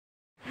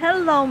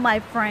Hello my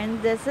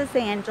friend, this is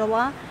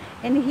Angela,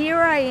 and here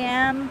I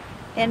am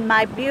in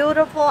my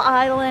beautiful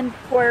island,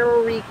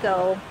 Puerto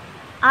Rico.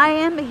 I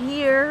am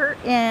here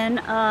in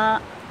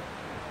a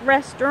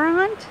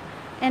restaurant,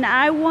 and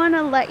I want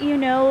to let you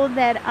know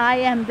that I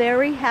am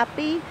very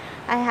happy.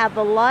 I have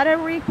a lot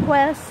of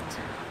requests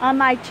on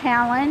my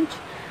challenge.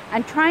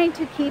 I'm trying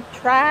to keep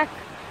track.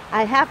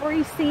 I have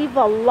received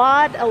a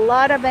lot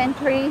of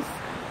entries.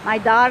 My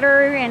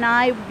daughter and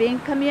I have been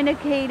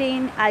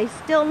communicating. I'm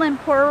still in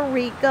Puerto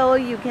Rico.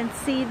 You can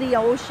see the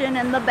ocean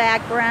in the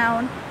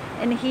background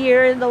and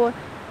hear the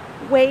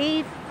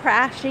wave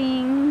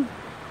crashing.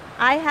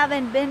 I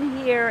haven't been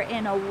here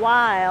in a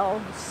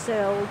while,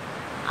 so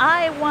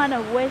I want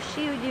to wish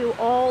you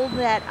all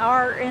that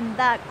are in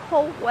that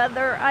cold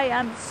weather. I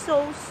am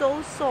so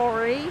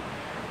sorry.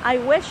 I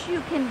wish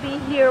you can be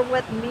here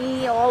with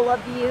me, all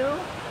of you.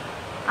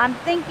 I'm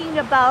thinking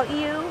about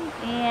you,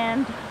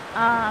 and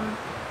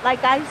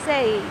like I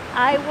say,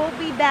 I will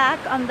be back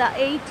on the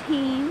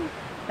 18th,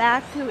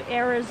 back to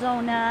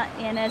Arizona,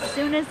 and as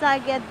soon as I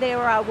get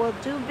there, I will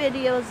do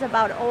videos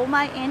about all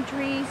my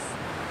entries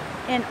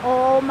and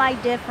all my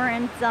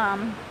different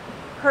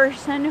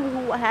person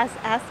who has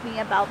asked me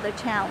about the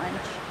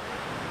challenge.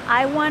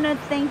 I want to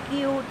thank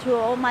you to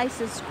all my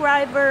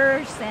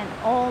subscribers and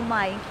all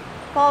my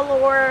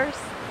followers.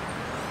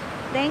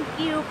 Thank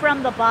you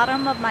from the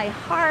bottom of my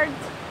heart.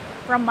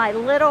 From my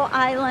little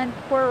island,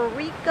 Puerto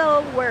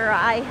Rico, where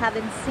I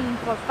haven't seen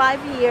for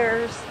 5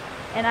 years,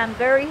 and I'm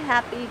very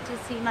happy to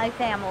see my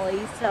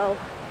family. So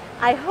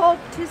I hope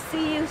to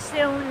see you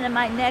soon in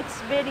my next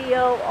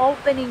video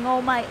opening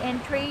all my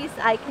entries.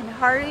 I can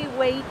hardly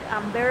wait.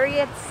 I'm very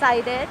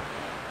excited,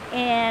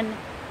 and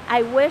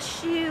I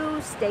wish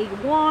you stay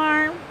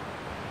warm,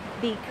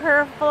 be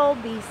careful,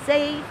 be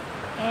safe,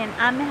 and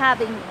I'm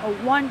having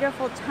a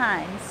wonderful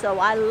time. So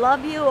I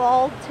love you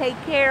all. Take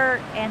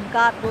care, and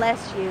God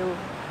bless you.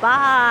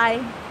 Bye.